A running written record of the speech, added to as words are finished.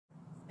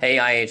Hey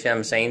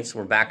IHM Saints,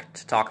 we're back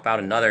to talk about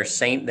another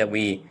saint that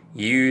we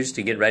use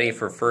to get ready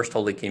for First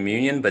Holy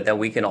Communion, but that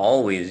we can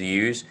always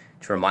use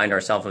to remind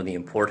ourselves of the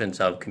importance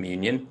of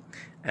communion.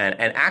 And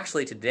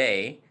actually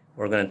today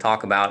we're going to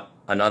talk about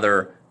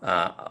another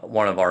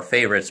one of our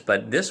favorites,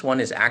 but this one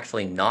is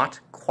actually not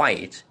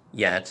quite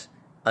yet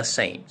a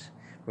saint.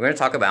 We're going to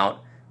talk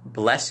about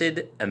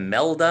Blessed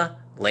Imelda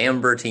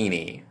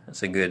Lambertini.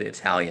 That's a good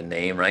Italian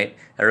name, right?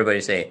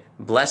 Everybody say,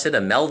 Blessed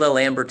Imelda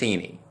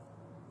Lambertini.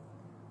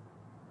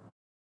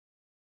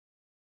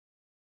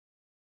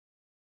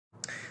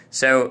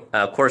 So,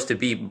 of course, to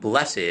be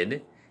blessed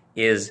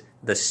is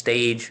the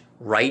stage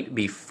right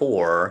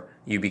before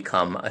you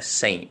become a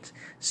saint.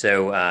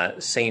 So,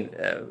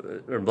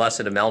 Blessed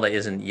Imelda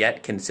isn't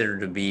yet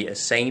considered to be a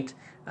saint,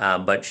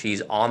 but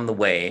she's on the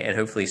way, and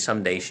hopefully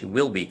someday she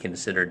will be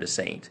considered a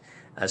saint.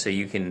 So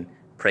you can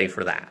pray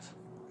for that.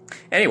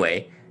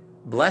 Anyway,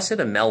 Blessed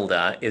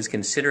Imelda is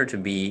considered to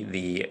be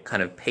the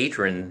kind of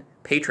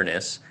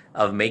patroness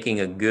of making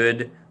a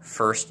good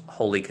First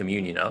Holy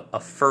Communion, a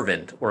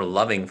fervent or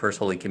loving First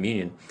Holy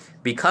Communion,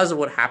 because of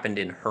what happened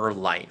in her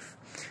life.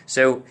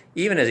 So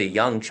even as a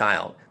young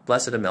child,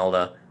 Blessed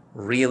Imelda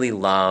really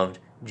loved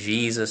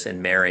Jesus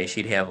and Mary.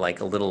 She'd have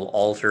like a little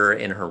altar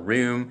in her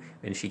room,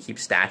 and she'd keep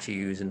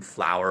statues and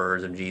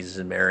flowers of Jesus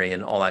and Mary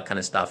and all that kind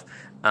of stuff.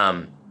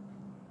 And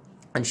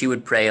she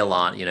would pray a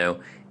lot, you know.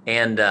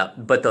 And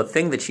but the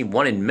thing that she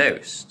wanted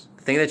most,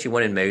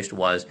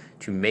 was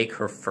to make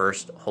her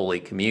First Holy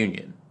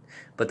Communion.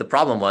 But the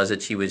problem was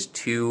that she was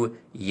too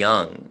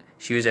young.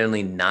 She was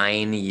only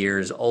 9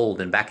 years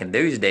old, and back in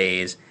those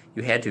days,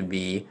 you had to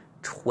be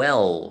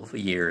 12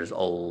 years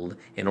old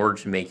in order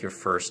to make your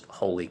First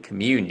Holy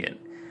Communion.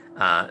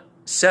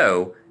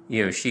 So,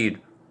 you know, she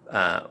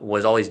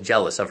was always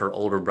jealous of her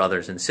older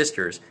brothers and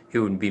sisters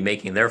who would be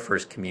making their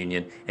First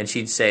Communion, and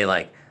she'd say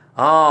like,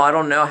 oh, I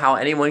don't know how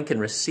anyone can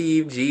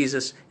receive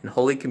Jesus in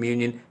Holy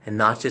Communion and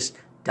not just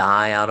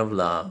die out of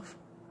love.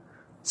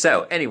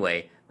 So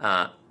anyway,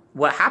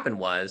 what happened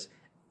was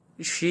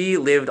she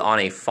lived on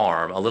a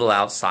farm a little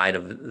outside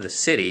of the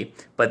city,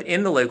 but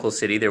in the local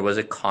city there was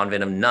a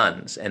convent of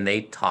nuns, and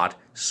they taught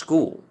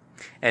school.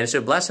 And so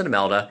Blessed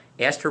Imelda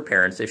asked her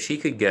parents if she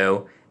could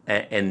go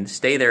and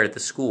stay there at the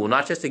school,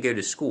 not just to go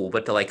to school,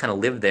 but to like kind of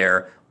live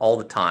there all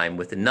the time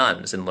with the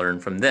nuns and learn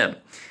from them.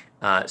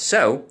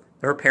 So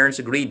her parents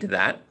agreed to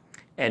that,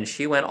 and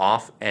she went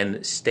off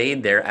and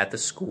stayed there at the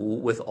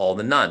school with all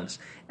the nuns.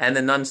 And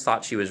the nuns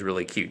thought she was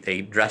really cute. They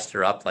dressed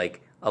her up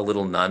like a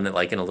little nun,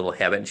 like in a little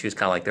habit, and she was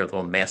kind of like their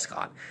little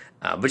mascot.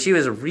 But she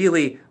was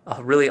really a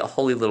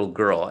holy little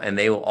girl, and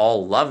they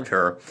all loved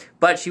her.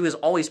 But she was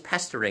always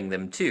pestering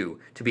them, too,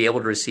 to be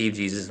able to receive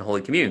Jesus in Holy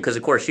Communion, because,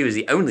 of course, she was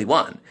the only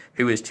one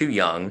who was too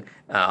young,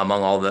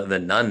 among all the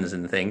nuns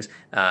and things,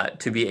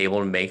 to be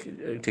able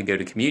to go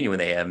to communion when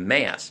they have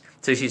Mass.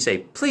 So she'd say,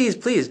 please,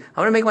 please, I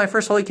want to make my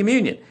First Holy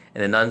Communion.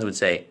 And the nuns would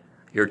say,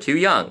 you're too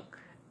young.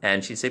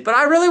 And she'd say, but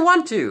I really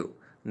want to.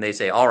 And they'd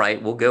say, all right,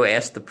 we'll go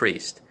ask the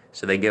priest.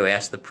 So they go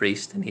ask the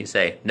priest, and he'd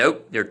say,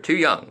 nope, you're too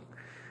young.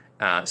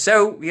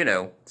 So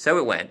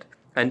it went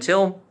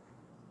until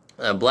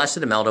Blessed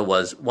Imelda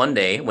was one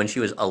day when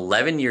she was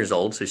 11 years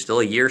old, so still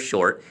a year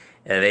short,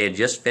 and they had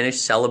just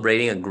finished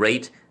celebrating a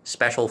great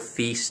special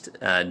feast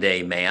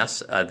day Mass,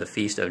 the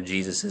feast of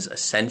Jesus'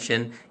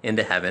 ascension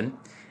into heaven.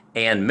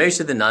 And most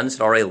of the nuns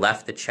had already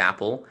left the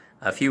chapel.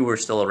 A few were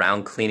still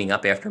around cleaning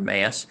up after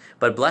Mass,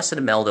 but Blessed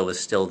Imelda was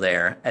still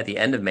there. At the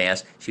end of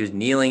Mass, she was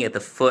kneeling at the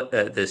foot,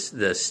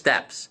 the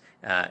steps,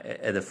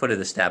 at the foot of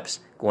the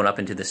steps, going up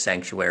into the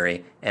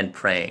sanctuary and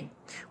praying,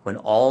 when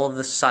all of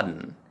a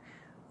sudden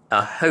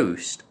a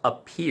host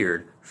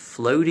appeared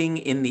floating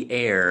in the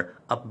air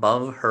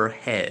above her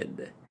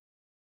head.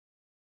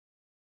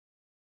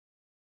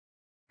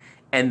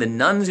 And the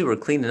nuns who were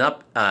cleaning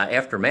up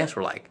after Mass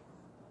were like,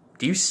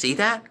 do you see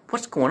that?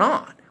 What's going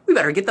on? We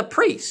better get the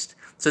priest.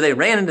 So they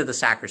ran into the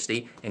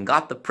sacristy and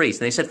got the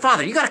priest. And they said,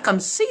 Father, you got to come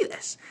see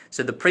this.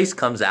 So the priest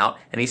comes out,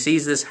 and he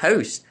sees this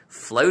host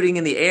floating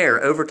in the air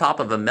over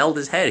top of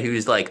Imelda's head,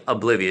 who's like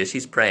oblivious.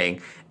 She's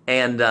praying.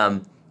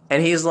 And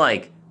he's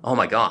like, oh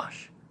my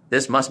gosh,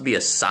 this must be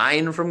a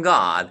sign from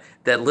God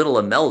that little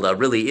Imelda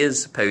really is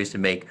supposed to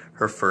make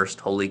her First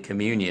Holy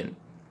Communion.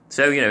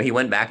 So, you know, he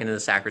went back into the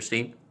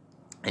sacristy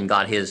and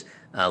got his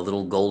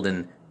little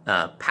golden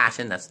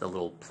paten. That's the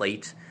little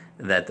plate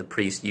that the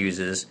priest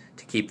uses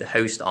to keep the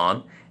host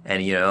on.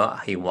 And, you know,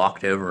 he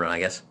walked over and I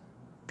guess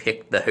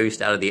picked the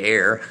host out of the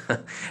air.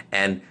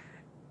 And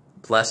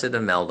Blessed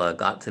Imelda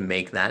got to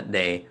make that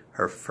day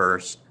her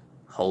First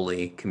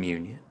Holy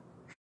Communion.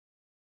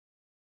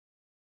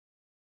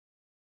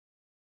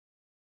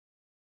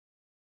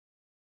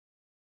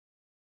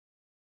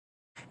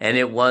 And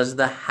it was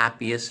the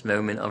happiest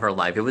moment of her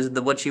life. It was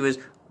what she was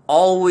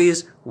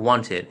always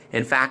wanted.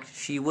 In fact,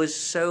 she was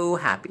so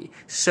happy,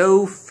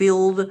 so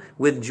filled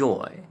with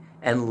joy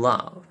and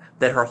love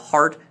that her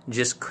heart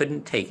just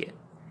couldn't take it.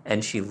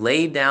 And she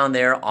lay down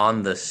there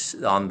on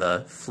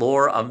the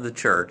floor of the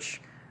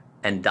church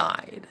and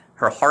died.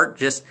 Her heart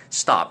just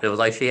stopped. It was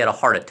like she had a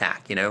heart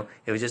attack, you know.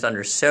 It was just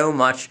under so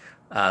much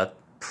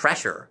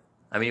pressure.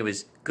 I mean, it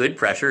was good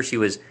pressure. She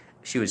was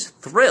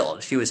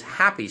thrilled. She was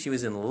happy. She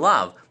was in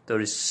love. Though it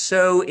was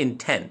so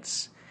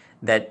intense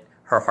that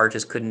her heart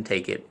just couldn't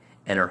take it,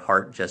 and her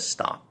heart just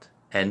stopped.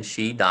 And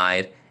she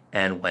died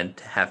and went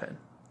to heaven.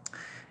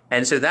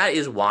 And so that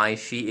is why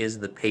she is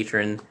the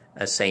patron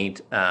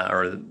saint,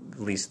 or at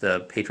least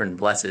the patron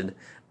blessed,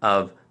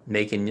 of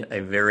making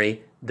a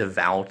very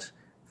devout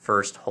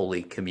First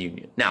Holy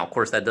Communion. Now, of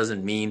course, that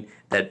doesn't mean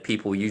that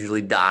people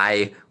usually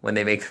die when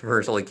they make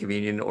First Holy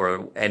Communion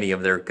or any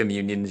of their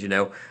communions, you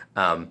know.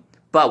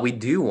 But we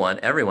do want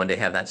everyone to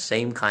have that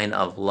same kind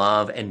of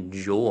love and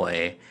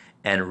joy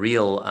and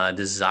real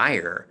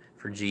desire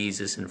for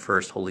Jesus in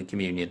First Holy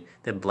Communion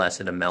that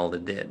Blessed Imelda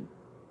did.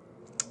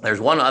 There's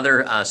one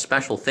other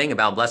special thing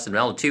about Blessed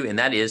Imelda too, and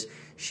that is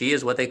she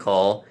is what they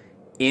call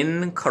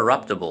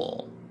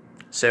incorruptible.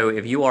 So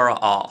if you are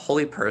a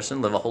holy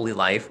person, live a holy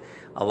life,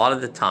 a lot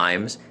of the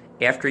times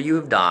after you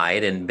have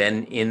died and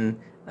been in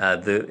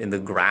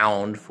the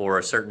ground for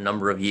a certain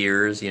number of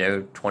years,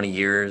 20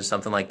 years,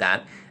 something like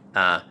that,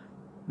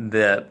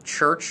 the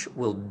church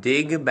will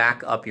dig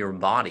back up your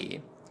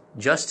body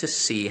just to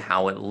see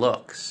how it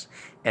looks.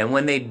 And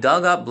when they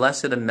dug up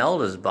Blessed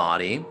Imelda's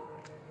body,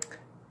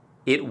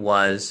 it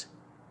was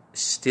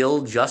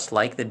still just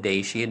like the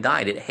day she had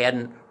died. It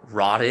hadn't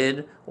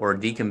rotted or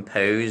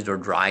decomposed or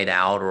dried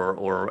out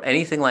or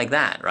anything like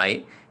that,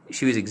 right?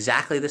 She was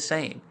exactly the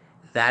same.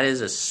 That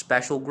is a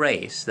special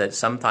grace that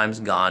sometimes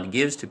God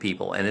gives to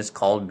people, and it's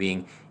called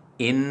being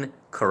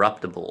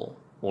incorruptible,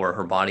 or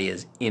her body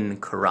is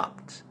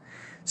incorrupt.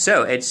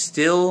 So it's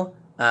still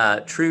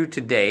true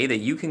today that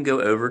you can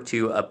go over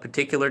to a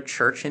particular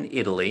church in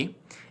Italy,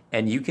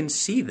 and you can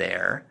see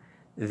there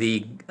the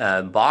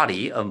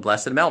body of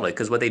Blessed Imelda,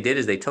 because what they did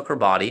is they took her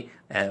body,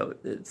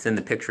 it's in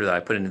the picture that I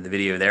put into the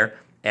video there,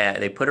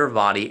 they put her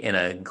body in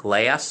a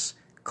glass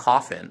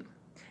coffin,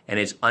 and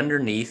it's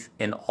underneath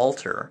an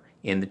altar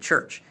in the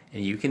church.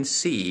 And you can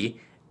see,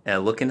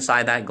 look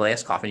inside that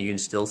glass coffin, you can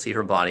still see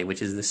her body,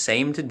 which is the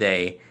same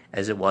today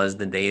as it was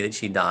the day that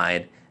she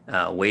died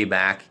way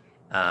back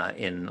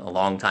in a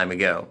long time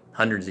ago,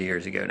 hundreds of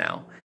years ago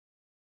now.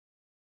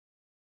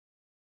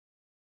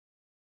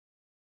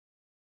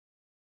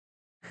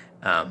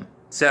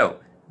 So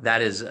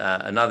that is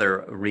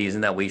another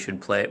reason that we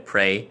should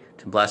pray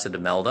to Blessed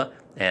Imelda,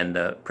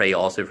 and pray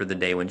also for the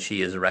day when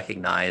she is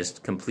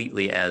recognized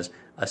completely as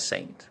a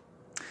saint.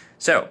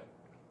 So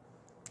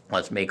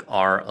let's make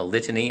our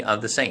litany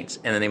of the saints.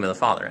 In the name of the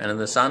Father, and of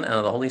the Son, and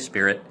of the Holy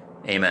Spirit.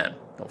 Amen.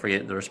 Don't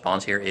forget the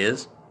response here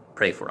is,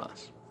 pray for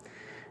us.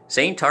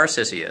 Saint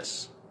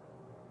Tarcisius,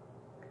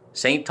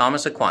 Saint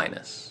Thomas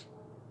Aquinas,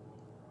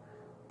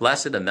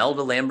 Blessed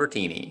Imelda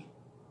Lambertini.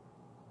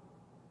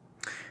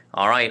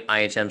 All right,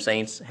 IHM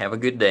Saints, have a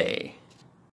good day.